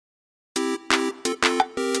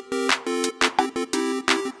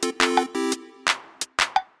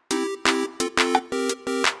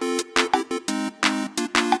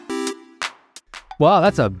Wow,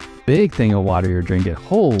 that's a big thing of water you're drinking.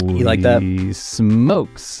 Holy You like that?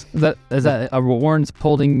 smokes. Is that Warren's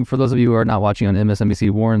holding, for those of you who are not watching on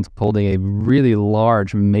MSNBC, Warren's holding a really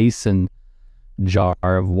large mason jar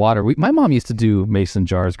of water. My mom used to do mason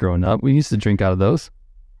jars growing up. We used to drink out of those.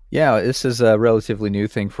 Yeah, this is a relatively new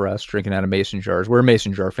thing for us, drinking out of mason jars. We're a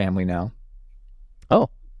mason jar family now. Oh,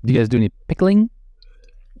 do you guys do any pickling?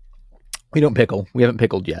 We don't pickle. We haven't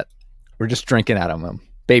pickled yet. We're just drinking out of them.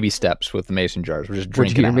 Baby steps with the mason jars. We're just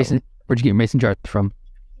drinking out of them. Where'd you get your mason jars from?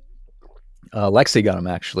 Lexi got them,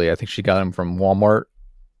 actually. I think she got them from Walmart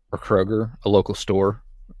or Kroger, a local store.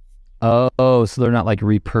 Oh, so they're not like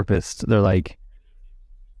repurposed. They're like...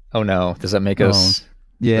 Oh, no. Does that make us...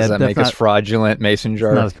 Yeah, does that make us fraudulent mason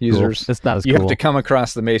jar users? It's not as cool. You have to cool. come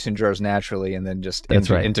across the mason jars naturally and then just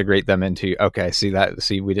integrate them into... Okay, see,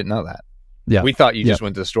 we didn't know that. Yeah. We thought you just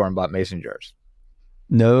went to the store and bought mason jars.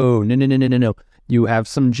 No. You have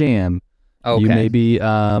some jam. Okay. You maybe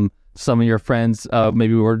some of your friends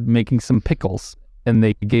maybe were making some pickles, and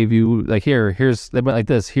they gave you like here's they went like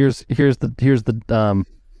this. Here's the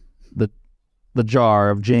jar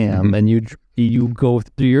of jam, and you go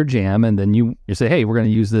through your jam, and then you say, hey, we're going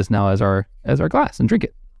to use this now as our glass and drink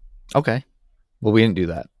it. Okay. Well, we didn't do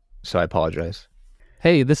that, so I apologize.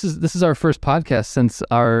 Hey, this is our first podcast since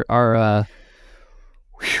our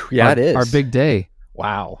it is our big day.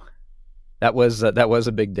 Wow. That was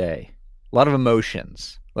a big day. A lot of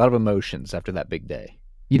emotions after that big day.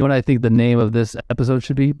 You know what I think the name of this episode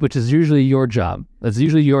should be, which is usually your job. That's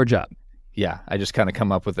usually your job. Yeah, I just kind of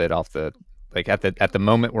come up with it off the at the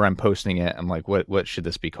moment where I'm posting it. I'm like, what should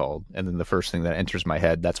this be called? And then the first thing that enters my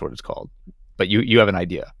head, that's what it's called. But you have an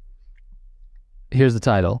idea. Here's the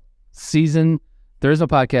title: There Is No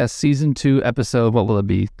Podcast, Season 2, Episode. What will it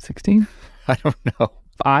be? 16? I don't know.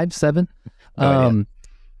 5, 7.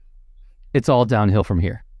 It's all downhill from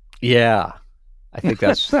here. Yeah, I think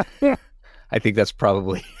that's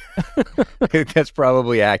probably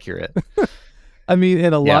accurate. I mean,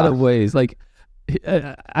 in a lot of ways. Like,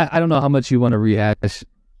 I don't know how much you want to rehash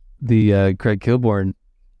the Craig Kilborn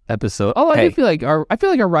episode. Oh, I feel like our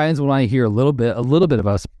Ryans will want to hear a little bit of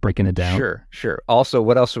us breaking it down. Sure. Also,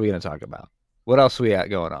 what else are we going to talk about? What else are we got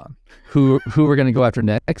going on? Who we're going to go after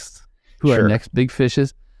next? Who our next big fish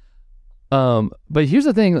is? But here's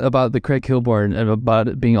the thing about the Craig Kilborn and about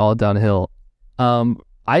it being all downhill.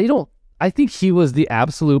 I think he was the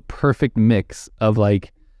absolute perfect mix of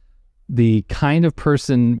like the kind of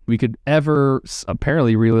person we could ever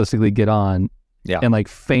apparently realistically get on, and like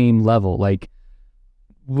fame level. Like,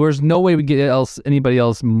 there's no way we get anybody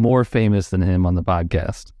else more famous than him on the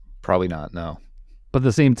podcast. Probably not. No. But at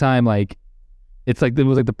the same time, like, it's like it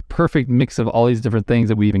was like the perfect mix of all these different things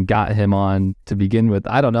that we even got him on to begin with.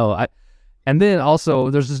 I don't know. And then also,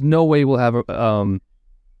 there's just no way we'll have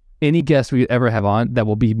any guest we ever have on that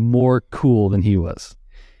will be more cool than he was.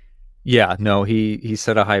 Yeah, no, he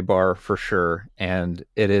set a high bar for sure, and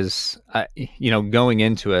it is, going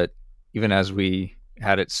into it, even as we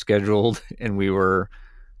had it scheduled and we were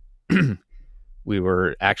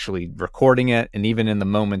actually recording it, and even in the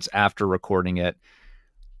moments after recording it,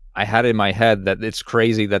 I had in my head that it's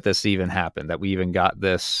crazy that this even happened, that we even got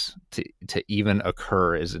this to even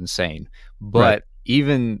occur is insane. But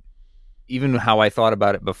even how I thought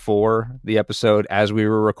about it before the episode, as we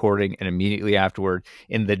were recording, and immediately afterward,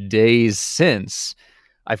 in the days since,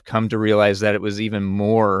 I've come to realize that it was even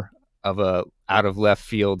more of a out of left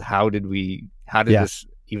field. How did this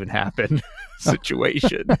even happen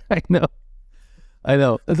situation? I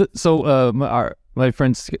know. So our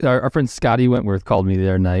friend Scotty Wentworth called me the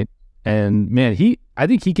other night, and man, I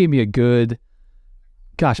think he gave me a good,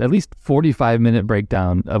 at least 45-minute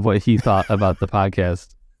breakdown of what he thought about the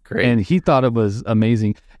podcast. Great. And he thought it was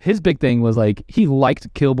amazing. His big thing was like, he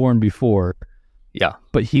liked Kilborn before,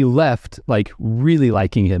 but he left like really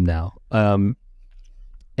liking him now.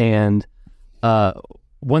 And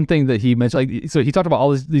one thing that he mentioned, like, so he talked about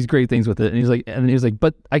all these great things with it, and he was like,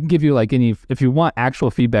 but I can give you like if you want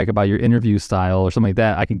actual feedback about your interview style or something like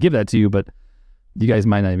that, I can give that to you, but you guys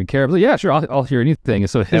might not even care. But yeah, sure, I'll hear anything. And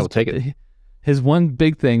so we'll take it. His one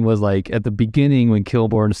big thing was like at the beginning when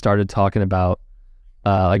Kilborn started talking about,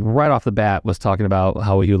 like right off the bat, was talking about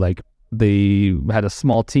how they had a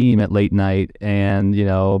small team at late night, and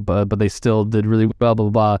but they still did really well, blah blah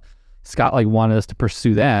blah. Scott like wanted us to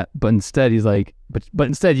pursue that, but instead he's like, but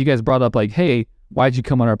instead you guys brought up like, hey, why'd you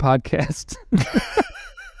come on our podcast?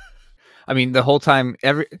 I mean, the whole time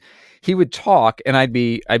he would talk, and I'd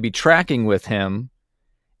be tracking with him,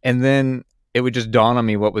 and then it would just dawn on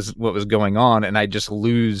me what was going on, and I'd just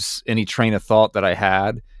lose any train of thought that I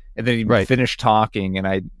had. And then he'd finish talking, and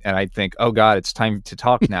I'd think, oh God, it's time to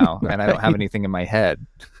talk now, and I don't have anything in my head.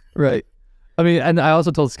 Right. I mean, and I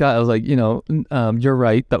also told Scott, I was like, you're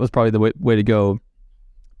right. That was probably the way to go.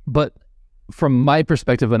 But from my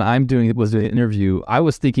perspective, when I'm doing the interview, I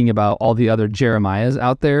was thinking about all the other Jeremiahs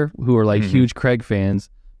out there who are like huge Craig fans,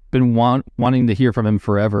 been wanting to hear from him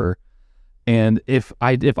forever. And if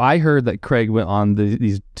I heard that Craig went on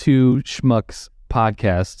these two schmucks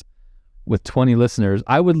podcasts with 20 listeners,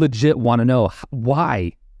 I would legit want to know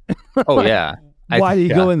why. Oh yeah. Why did he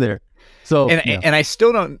go in there? So, and I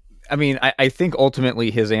still don't, I mean, I think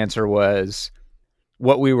ultimately his answer was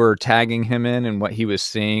what we were tagging him in and what he was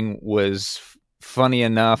seeing was funny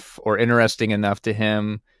enough or interesting enough to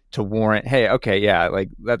him to warrant, hey, okay, yeah, like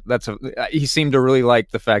he seemed to really like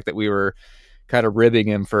the fact that we were kind of ribbing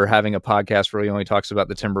him for having a podcast where he only talks about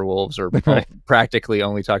the Timberwolves or practically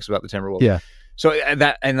only talks about the Timberwolves. Yeah. So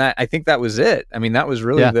that I think that was it. I mean, that was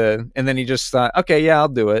really and then he just thought, okay, yeah, I'll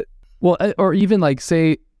do it. Well, or even like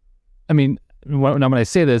say, I mean, when I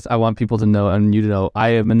say this, I want people to know and you to know, I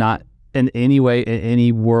am not in any way, in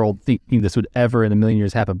any world thinking this would ever in a million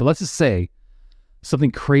years happen. But let's just say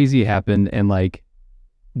something crazy happened and like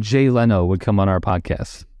Jay Leno would come on our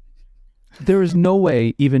podcast. There is no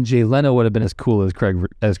way even Jay Leno would have been as cool as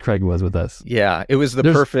Craig was with us. Yeah, it was the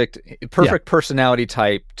perfect personality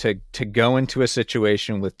type to go into a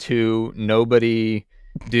situation with two nobody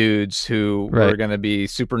dudes who were going to be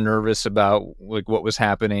super nervous about like what was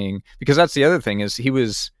happening, because that's the other thing is he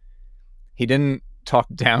didn't talk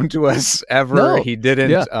down to us ever. No. He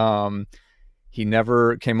didn't he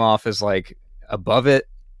never came off as like above it.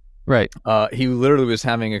 Right. He literally was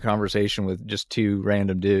having a conversation with just two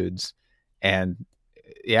random dudes, and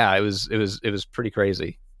yeah, it was pretty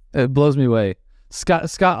crazy. It blows me away.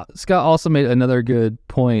 Scott also made another good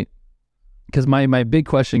point, because my big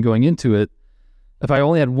question going into it, if I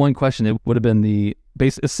only had one question, it would have been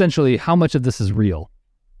essentially how much of this is real,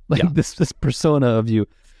 like this persona of you.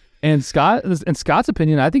 And Scott's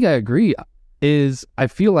opinion, I think I agree, is I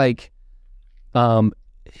feel like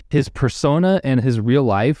his persona and his real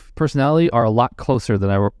life personality are a lot closer than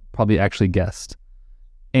I probably actually guessed,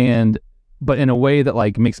 but in a way that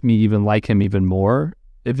like makes me even like him even more,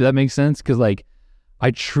 if that makes sense. Because like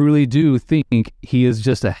I truly do think he is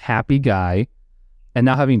just a happy guy, and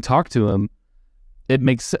now having talked to him, it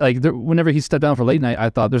makes like whenever he stepped down for late night, I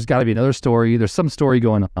thought there's got to be another story. There's some story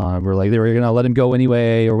going on where like they were gonna let him go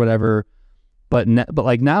anyway or whatever. But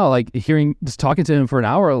like now, like talking to him for an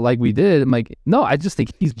hour like we did, I'm like, no, I just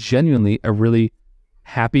think he's genuinely a really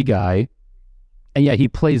happy guy. And yeah, he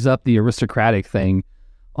plays up the aristocratic thing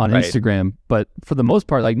on Instagram, but for the most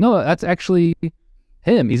part, like, no, that's actually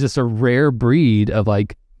him. He's just a rare breed of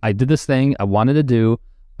like, I did this thing I wanted to do.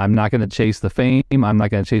 I'm not going to chase the fame. I'm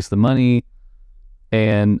not going to chase the money.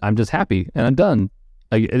 And I'm just happy and I'm done.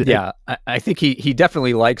 Like, I think he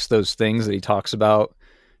definitely likes those things that he talks about,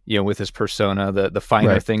 with his persona, the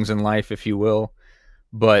finer things in life, if you will.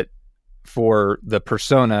 But for the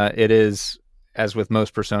persona, it is, as with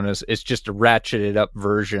most personas, it's just a ratcheted up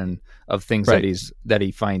version of things that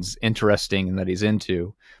he finds interesting and that he's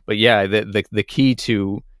into. But yeah, the key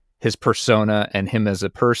to his persona and him as a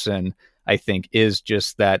person, I think, is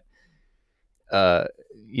just that,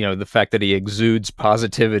 the fact that he exudes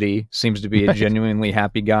positivity, seems to be a genuinely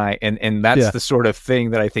happy guy. And that's the sort of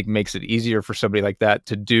thing that I think makes it easier for somebody like that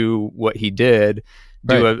to do what he did,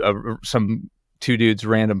 do some two dudes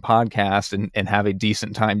random podcast and have a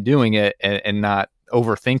decent time doing it and not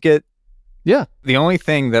overthink it. Yeah. The only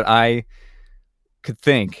thing that I could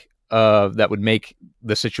think of that would make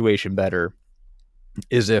the situation better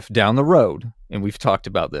is if down the road, and we've talked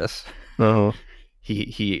about this,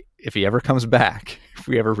 he if he ever comes back, if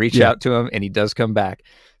we ever reach out to him and he does come back,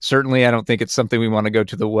 certainly I don't think it's something we want to go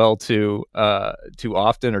to the well too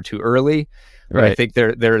often or too early. But I think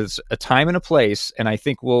there's a time and a place, and I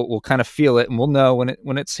think we'll kind of feel it, and we'll know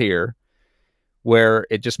when it's here, where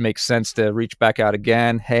it just makes sense to reach back out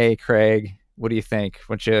again. Hey, Craig, what do you think?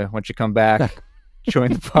 Once you come back,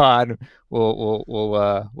 join the pod.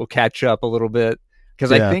 We'll catch up a little bit,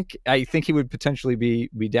 because I think he would potentially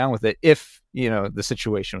be down with it if the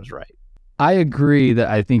situation was right. I agree that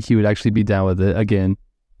I think he would actually be down with it again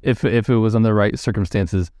if it was on the right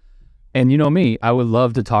circumstances. And you know me, I would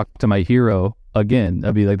love to talk to my hero again.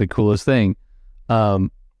 That'd be like the coolest thing. But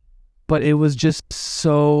it was just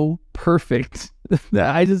so perfect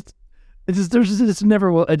that it just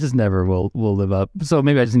never will live up. So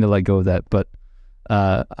maybe I just need to let go of that. But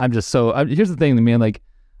here's the thing, man, like,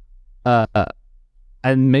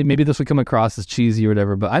 and maybe this would come across as cheesy or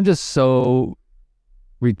whatever, but I'm just so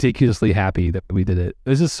ridiculously happy that we did it. It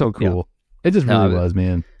was just so cool. Yeah. It just really was,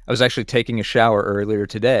 man. I was actually taking a shower earlier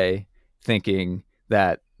today thinking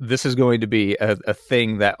that this is going to be a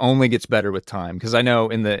thing that only gets better with time. Because I know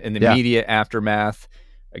in the media aftermath,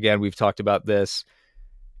 again, we've talked about this.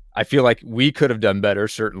 I feel like we could have done better.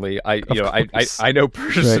 Certainly, I know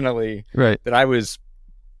personally that I was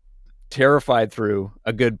terrified through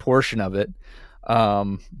a good portion of it,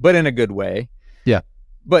 but in a good way. Yeah.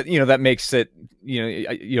 But that makes it.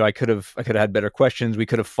 I could have had better questions. We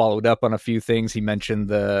could have followed up on a few things. He mentioned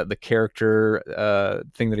the character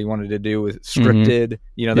thing that he wanted to do with scripted.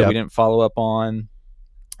 Mm-hmm. That we didn't follow up on.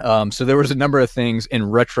 So there was a number of things in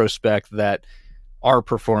retrospect that our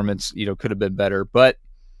performance, could have been better. But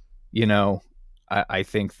I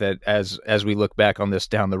think that as we look back on this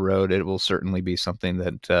down the road, it will certainly be something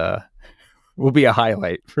that will be a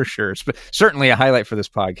highlight for sure. Certainly a highlight for this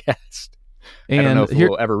podcast. And I don't know if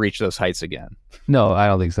we'll ever reach those heights again. No, I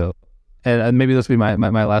don't think so. And maybe this will be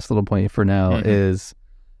my last little point for now is,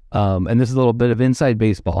 and this is a little bit of inside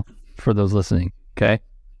baseball for those listening, okay?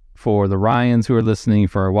 For the Ryans who are listening,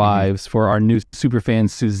 for our wives, for our new super fan,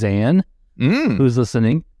 Suzanne, who's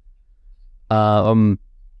listening.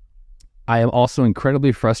 I am also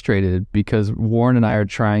incredibly frustrated because Warren and I are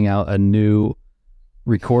trying out a new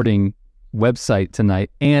recording website tonight,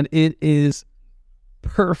 and it is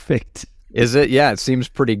perfect. Is it? Yeah, it seems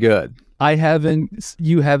pretty good.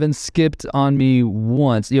 You haven't skipped on me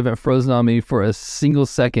once. You haven't frozen on me for a single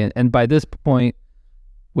second. And by this point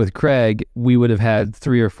with Craig, we would have had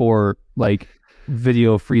 3 or 4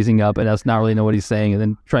 video freezing up and us not really know what he's saying, and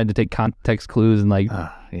then trying to take context clues and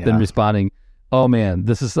then responding. Oh man,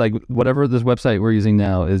 this is whatever this website we're using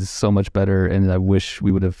now is so much better, and I wish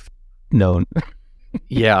we would have known.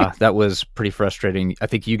 Yeah, that was pretty frustrating. I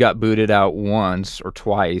think you got booted out once or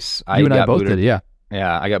twice. You and I both did, yeah.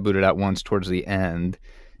 Yeah, I got booted out once towards the end.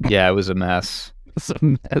 Yeah, it was a mess. It's a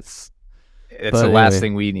mess. It's the last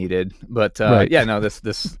thing we needed. But right. Yeah, no, this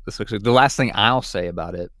looks good. The last thing I'll say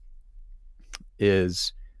about it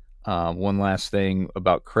is one last thing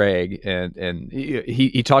about Craig, and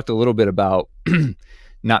he talked a little bit about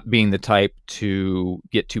not being the type to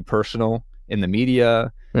get too personal in the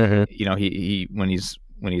media. Mm-hmm. He when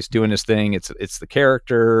he's doing his thing, it's the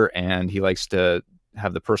character, and he likes to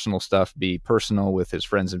have the personal stuff be personal with his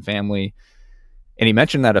friends and family. And he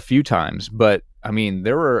mentioned that a few times, but I mean,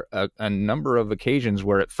 there were a number of occasions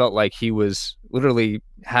where it felt like he was literally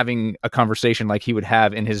having a conversation like he would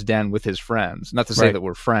have in his den with his friends. Not to say that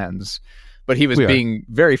we're friends, but he was being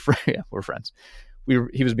very yeah, we're friends.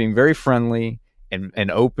 He was being very friendly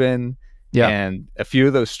and open. Yeah. And a few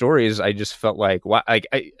of those stories, I just felt like, wow,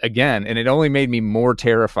 again, and it only made me more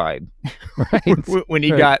terrified when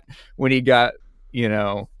he got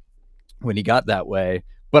that way.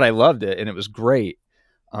 But I loved it, and it was great.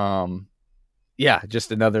 Yeah,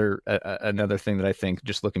 just another thing that I think,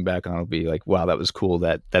 just looking back on, will be like, wow, that was cool.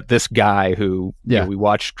 That this guy who we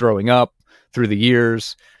watched growing up through the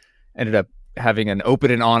years ended up having an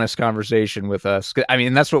open and honest conversation with us. I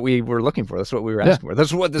mean, that's what we were looking for. That's what we were asking for.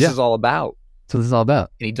 That's what this is all about. So this is all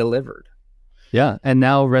about. And he delivered. Yeah. And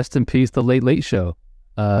now rest in peace, the Late Late Show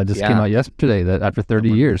just came out yesterday, that after 30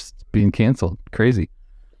 years being canceled. Crazy.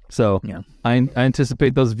 So I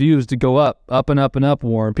anticipate those views to go up and up and up,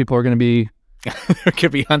 Warren. People are going to be... They're going to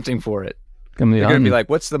be hunting for it. They're going to be like,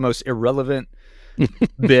 what's the most irrelevant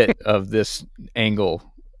bit of this angle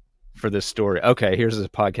for this story? Okay, here's a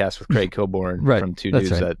podcast with Craig Kilborn from two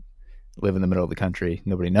dudes that live in the middle of the country.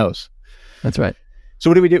 Nobody knows. That's right.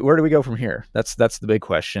 So what do we do? Where do we go from here? That's the big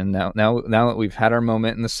question. Now that we've had our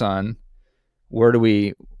moment in the sun, where do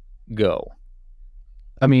we go?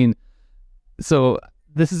 I mean, so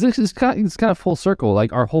this is kind of full circle.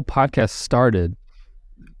 Like, our whole podcast started,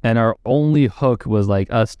 and our only hook was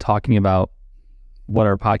like us talking about what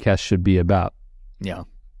our podcast should be about. Yeah.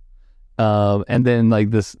 And then like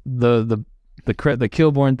the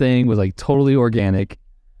Kilborn thing was like totally organic.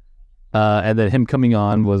 And then him coming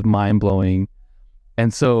on was mind blowing.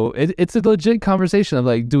 And so it's a legit conversation of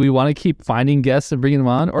like, do we want to keep finding guests and bringing them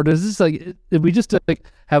on, or does this if we just like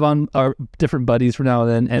have on our different buddies from now and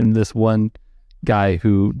then, and this one guy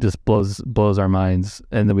who just blows our minds,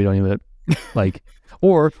 and then we don't even like,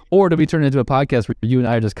 or do we turn it into a podcast where you and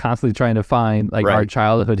I are just constantly trying to find like our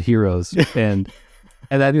childhood heroes, and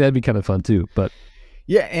I think that'd be kind of fun too. But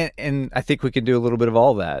yeah, and I think we can do a little bit of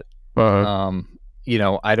all that.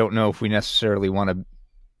 I don't know if we necessarily want to.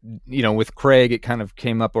 With Craig, it kind of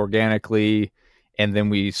came up organically, and then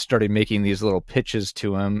we started making these little pitches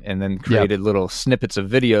to him, and then created little snippets of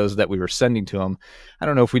videos that we were sending to him. I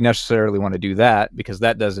don't know if we necessarily want to do that, because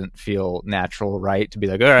that doesn't feel natural, right? To be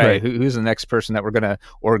like, all right, who's the next person that we're going to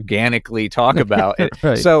organically talk about?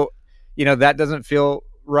 So, that doesn't feel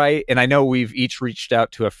right. And I know we've each reached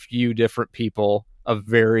out to a few different people of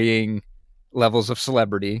varying levels of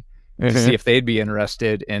celebrity to see if they'd be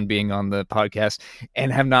interested in being on the podcast,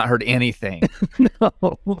 and have not heard anything.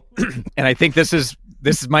 No. And I think this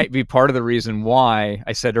might be part of the reason why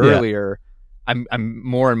I said earlier, I'm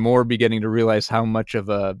more and more beginning to realize how much of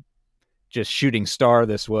a just shooting star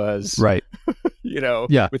this was. Right.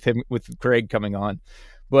 With Craig coming on.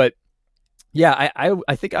 But yeah,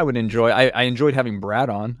 I think I would enjoy. I enjoyed having Brad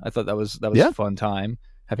on. I thought that was a fun time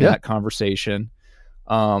having that conversation.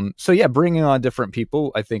 So yeah, bringing on different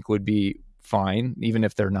people I think would be fine, even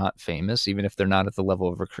if they're not famous, even if they're not at the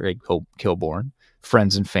level of a Craig Kilborn,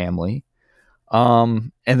 friends and family.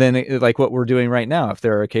 And then like what we're doing right now, if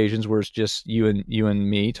there are occasions where it's just you and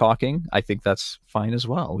me talking, I think that's fine as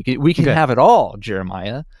well. We can have it all,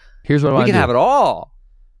 Jeremiah. Here's what I want to do. We can have it all.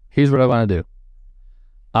 Here's what I want to do.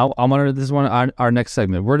 I'm gonna this one our next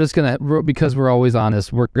segment. We're just gonna, because we're always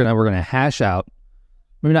honest, we're gonna hash out.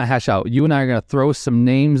 Maybe not hash out. You and I are gonna throw some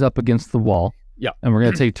names up against the wall. Yeah. And we're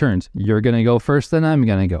gonna take turns. You're gonna go first, then I'm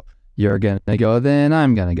gonna go. You're gonna go, then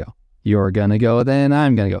I'm gonna go. You're gonna go, then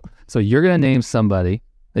I'm gonna go. So you're gonna name somebody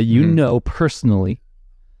that you know personally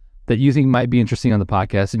that you think might be interesting on the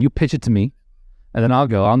podcast, and you pitch it to me. And then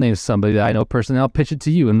I'll name somebody that I know personally. I'll pitch it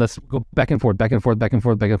to you, and let's go back and forth, back and forth, back and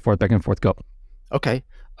forth, back and forth, back and forth. Go. Okay.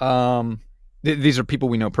 These are people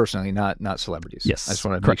we know personally, not celebrities. Yes. I just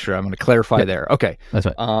want to make sure I'm going to clarify there. Okay. That's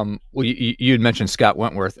right. Well, you had mentioned Scott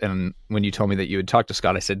Wentworth, and when you told me that you had talked to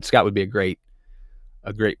Scott, I said Scott would be a great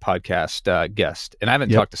podcast guest. And I haven't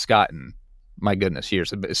talked to Scott in, my goodness,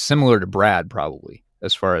 years. It's similar to Brad, probably,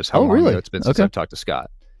 as far as how long ago it's been since I've talked to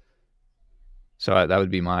Scott. So that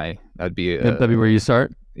would be that'd be where you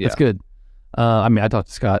start. Yeah. That's good. I mean, I talk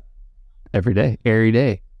to Scott every day.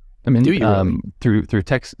 I mean, do you really? through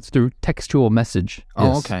textual message.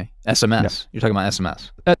 Oh, okay. SMS. Yeah. You're talking about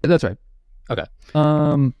SMS. That's right. Okay.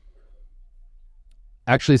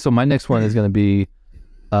 Actually, so my next one is going to be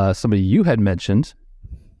somebody you had mentioned,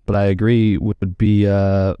 but I agree would be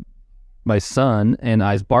my son and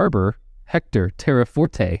I's barber, Hector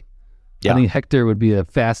Terraforte. Yeah. I think Hector would be a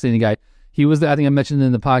fascinating guy. He was, I think I mentioned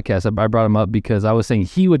in the podcast, I brought him up because I was saying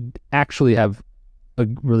he would actually have a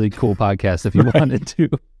really cool podcast if he wanted to.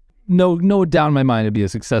 No doubt in my mind it'd be a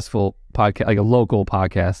successful podcast, like a local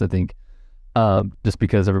podcast, I think, just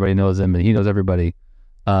because everybody knows him and he knows everybody.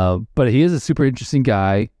 But he is a super interesting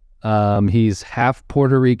guy. He's half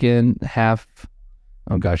Puerto Rican, half,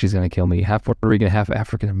 oh gosh, he's going to kill me, half Puerto Rican, half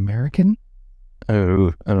African American.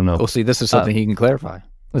 Oh, I don't know. Well, see, this is something he can clarify.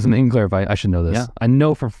 Listen, he can clarify. I should know this. Yeah. I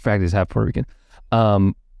know for a fact he's half Puerto Rican.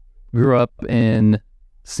 Grew up in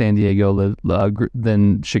San Diego,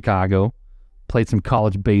 then Chicago. Played some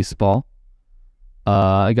college baseball.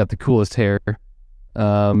 I got the coolest hair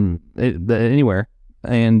anywhere,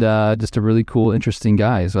 and just a really cool, interesting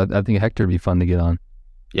guy. So I think Hector would be fun to get on.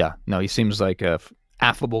 Yeah, no, he seems like a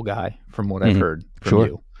affable guy from what I've heard from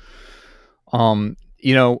you.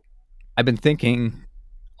 I've been thinking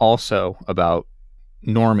also about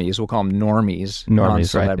normies. We'll call them normies,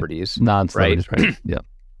 non-celebrities. Right? Non-celebrities, right? Yeah.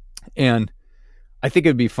 And I think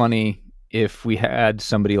it'd be funny if we had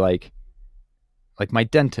somebody like my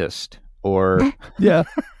dentist, or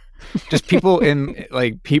just people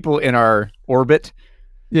in our orbit,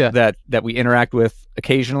 that we interact with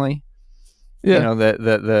occasionally. Yeah,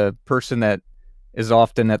 the person that is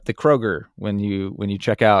often at the Kroger when you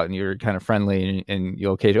check out and you're kind of friendly and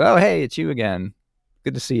you'll occasionally, oh hey, it's you again,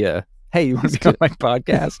 good to see you. Hey, you want to be on my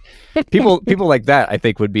podcast? People like that, I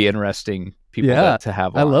think, would be interesting people to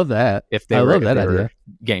have on. I love that. If they were idea.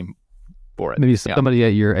 Game for it. Maybe somebody at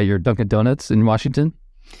your Dunkin' Donuts in Washington.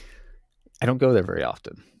 I don't go there very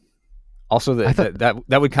often. Also, that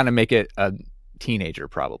would kind of make it a teenager,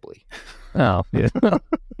 probably. Oh, yeah.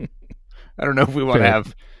 I don't know if we want to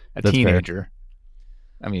have a teenager. Fair.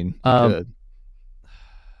 I mean, good.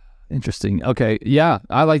 Interesting. Okay, yeah,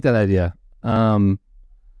 I like that idea.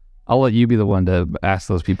 I'll let you be the one to ask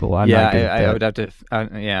those people. I would have to.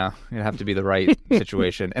 It'd have to be the right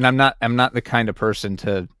situation. And I'm not the kind of person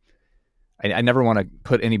to. I never want to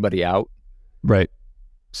put anybody out. Right.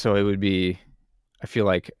 So it would be. I feel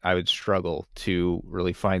like I would struggle to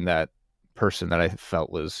really find that person that I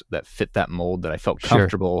felt that fit that mold, that I felt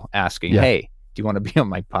comfortable asking. Yeah. Hey, do you want to be on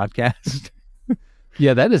my podcast?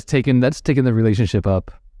 Yeah, that's taken the relationship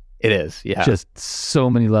up. It is. Yeah. Just so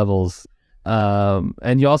many levels.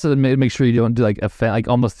 And you also make sure you don't do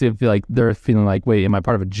almost feel like they're feeling like, wait, am I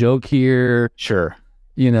part of a joke here? Sure.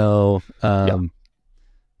 But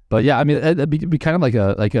yeah, I mean, it'd be kind of like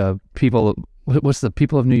a people. What's the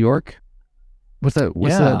People of New York? What's that? Where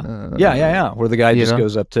the guy just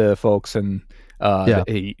goes up to folks and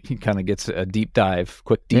He kind of gets a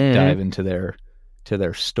quick deep dive into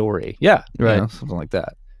their story. Yeah, right, something like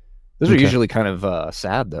that. Those are usually kind of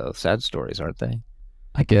sad stories, aren't they?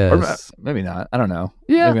 I guess. Or maybe not. I don't know.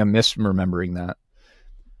 Yeah. Maybe I'm misremembering that.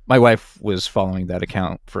 My wife was following that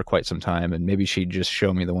account for quite some time, and maybe she'd just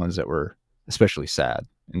show me the ones that were especially sad,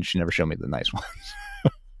 and she never showed me the nice ones.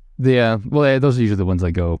 Yeah. Well, those are usually the ones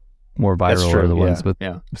that go more viral, or the ones with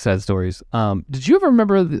sad stories. Did you ever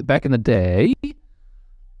remember back in the day,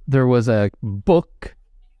 there was a book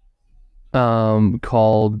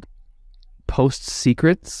called Post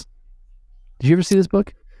Secrets? Did you ever see this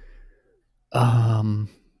book?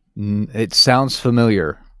 It sounds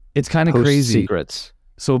familiar. It's kind of crazy. Secrets.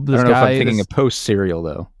 So this I don't know guy, if I'm thinking of Post Cereal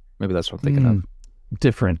though. Maybe that's what I'm thinking of.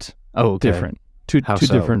 Different. Oh, okay. Different. Two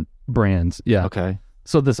different brands. Yeah. Okay.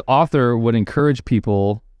 So this author would encourage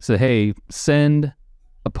people, say, hey, send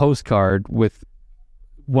a postcard with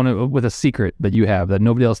a secret that you have that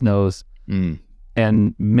nobody else knows,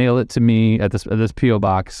 and mail it to me at this P.O.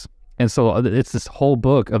 box. And so it's this whole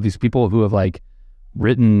book of these people who have like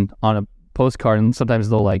written on a postcard, and sometimes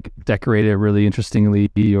they'll like decorate it really interestingly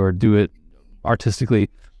or do it artistically,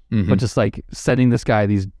 but just like sending this guy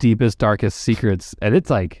these deepest, darkest secrets. And it's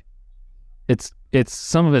like, it's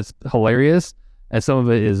some of it's hilarious, and some of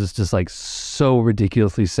it is just like so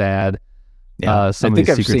ridiculously sad. Yeah, I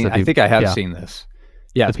think I have seen this.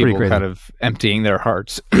 Yeah, it's people kind of emptying their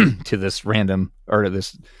hearts to this random or to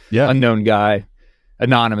this unknown guy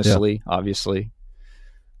anonymously, obviously.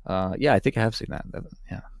 I think I have seen that.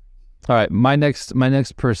 Yeah. All right, my next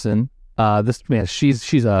person. She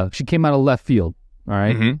came out of left field. All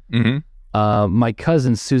right. My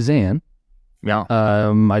cousin Suzanne. Yeah.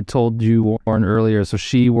 I told you, Warren, earlier. So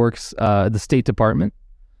she works at the State Department.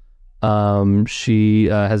 She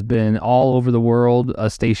has been all over the world,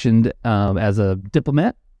 stationed as a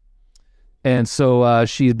diplomat, and so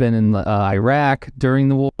she's been in Iraq during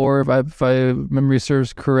the war, if my memory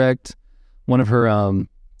serves correct. One of her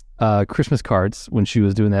Christmas cards when she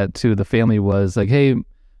was doing that to the family was like, "Hey,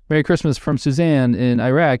 Merry Christmas from Suzanne in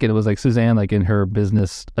Iraq," and it was like Suzanne like in her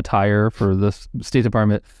business attire for the State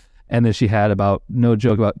Department, and then she had about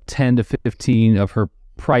 10 to 15 of her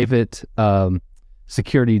private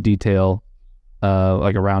security detail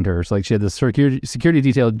like around her. So like she had this security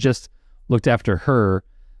detail just looked after her.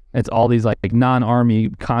 It's all these like non-army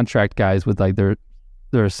contract guys with like their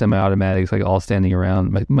semi-automatics like all standing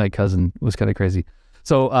around. My cousin was kind of crazy.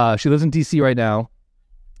 So she lives in DC right now.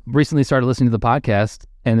 Recently started listening to the podcast,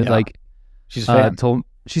 and it's like she's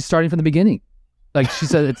she's starting from the beginning. Like she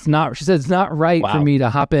said it's not right for me to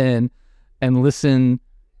hop in and listen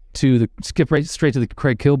to skip straight to the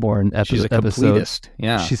Craig Kilborn episode. She's a completist.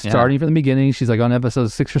 Yeah. She's starting from the beginning. She's like on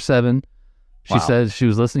episode 6 or 7. She said she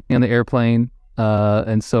was listening on the airplane.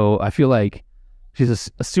 And so I feel like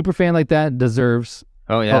she's a super fan like that deserves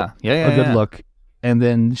a good look. And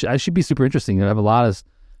then she'd be super interesting. I have a lot of,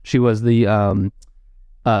 she was the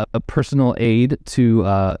a personal aide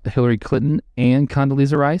to Hillary Clinton and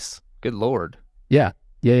Condoleezza Rice. Good Lord. Yeah.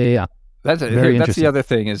 That's the other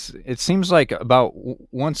thing is it seems like about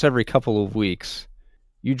once every couple of weeks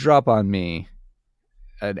you drop on me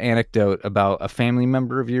an anecdote about a family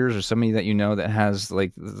member of yours or somebody that you know that has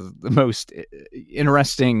like the most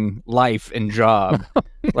interesting life and job.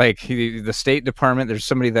 Like the State Department, there's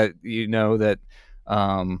somebody that you know that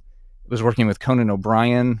was working with Conan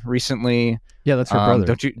O'Brien recently. Yeah, that's her brother.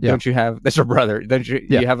 Don't you have that's her brother? Don't you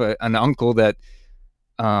you have an uncle that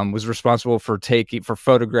was responsible for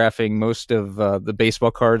photographing most of the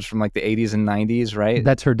baseball cards from like the 80s and 90s, right?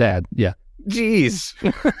 That's her dad. Yeah. Jeez.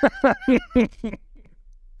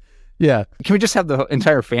 Yeah. Can we just have the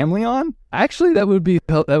entire family on? Actually, that would be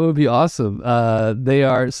awesome. They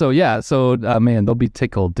are man, they'll be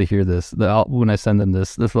tickled to hear this when I send them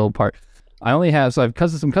this little part. I have some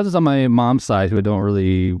cousins on my mom's side who I don't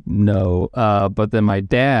really know, but then my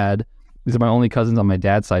dad, these are my only cousins on my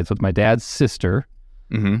dad's side. So it's my dad's sister.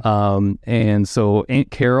 Mm-hmm. And so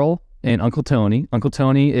Aunt Carol and Uncle Tony. Uncle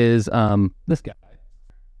Tony is this guy.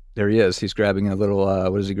 There he is. He's grabbing a little.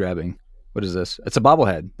 What is he grabbing? What is this? It's a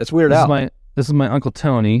bobblehead. That's Weird Al. This is my Uncle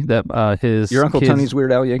Tony. Your Uncle Tony's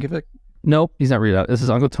Weird Al Yankovic? Nope, he's not Weird Al. This is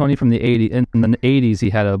Uncle Tony from the 80s. In the 80s, he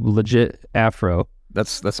had a legit afro.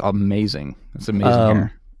 That's amazing. That's amazing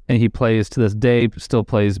hair. And he plays to this day. Still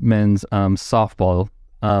plays men's softball.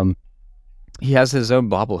 He has his own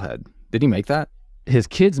bobblehead. Did he make that? His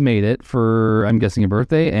kids made it for, I'm guessing, a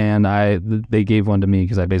birthday, and they gave one to me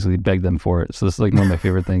because I basically begged them for it. So this is like one of my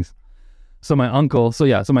favorite things. So my uncle, so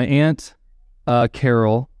my aunt,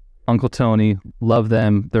 Carol, Uncle Tony, love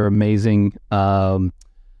them. They're amazing.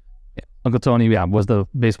 Uncle Tony, was the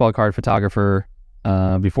baseball card photographer.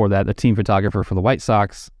 Before that, the team photographer for the White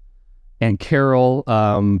Sox. And Carol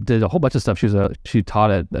did a whole bunch of stuff. She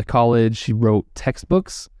taught at a college. She wrote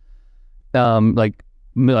textbooks, like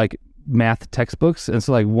math textbooks. And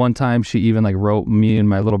so like one time she even like wrote me and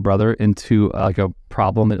my little brother into like a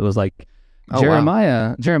problem. It was like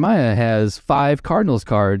Jeremiah has 5 Cardinals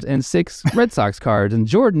cards and 6 Red Sox cards, and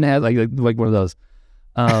Jordan had like one of those.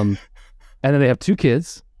 And then they have 2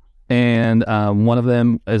 kids, and one of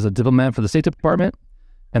them is a diplomat for the State Department,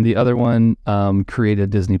 and the other one created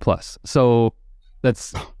Disney Plus. So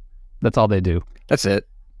that's all they do. That's it.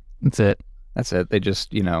 That's it. They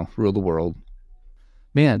just, rule the world.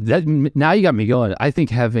 Man, now you got me going. I think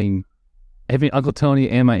having Uncle Tony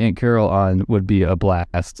and my Aunt Carol on would be a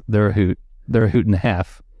blast. They're a hoot and a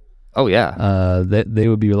half. Oh yeah. They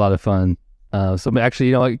would be a lot of fun. So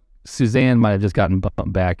actually, like Suzanne might have just gotten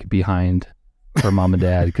bumped back behind her mom and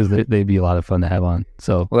dad because they'd be a lot of fun to have on.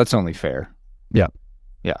 So well, that's only fair. Yeah.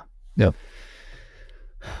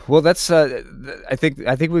 Well, that's. I think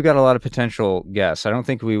we've got a lot of potential guests. I don't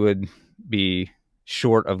think we would be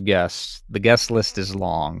short of guests. The guest list is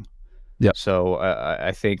long. Yeah. So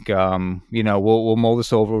I think we'll mull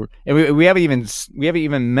this over, and we haven't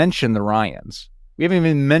even mentioned the Ryans. We haven't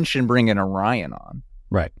even mentioned bringing a Ryan on.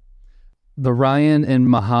 Right. The Ryan and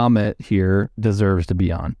Muhammad here deserves to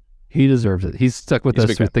be on. He deserves it. He's stuck with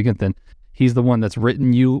us through thick and thin. He's the one that's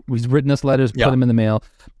he's written us letters, put them in the mail.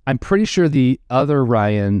 I'm pretty sure the other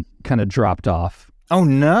Ryan kind of dropped off. Oh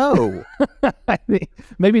no. I think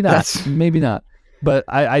maybe not. Maybe not. But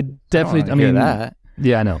I definitely, I mean, that.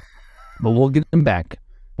 Yeah, I know. But we'll get him back.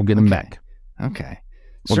 Him back. Okay.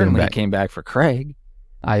 Certainly he came back for Craig.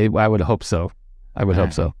 I would hope so.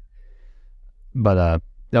 Hope so. But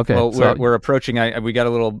okay. Well, we're approaching. We got a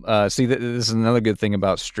little. See, this is another good thing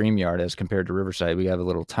about StreamYard as compared to Riverside. We have a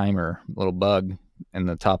little timer, little bug in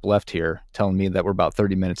the top left here, telling me that we're about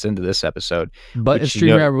 30 minutes into this episode. But if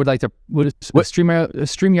StreamYard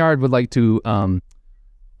StreamYard would like to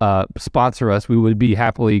sponsor us, we would be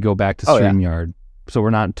happily go back to StreamYard. Yeah. So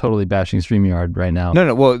we're not totally bashing StreamYard right now.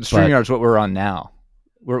 No. Well, StreamYard's what we're on now.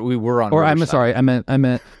 We were on. Or Riverside. I'm sorry. I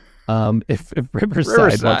meant if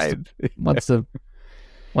Riverside wants to.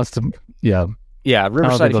 Yeah,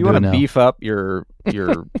 Riverside. If you want to beef up your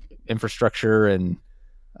infrastructure and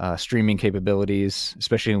streaming capabilities,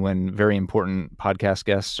 especially when very important podcast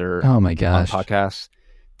guests are on podcasts,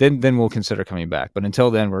 then we'll consider coming back. But until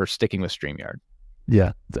then, we're sticking with StreamYard.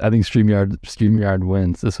 Yeah, I think StreamYard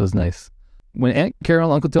wins. This was nice. When Aunt Carol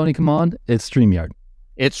and Uncle Tony come on, it's StreamYard.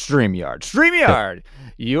 It's StreamYard. StreamYard,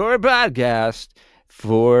 your podcast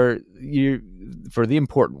for the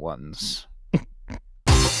important ones.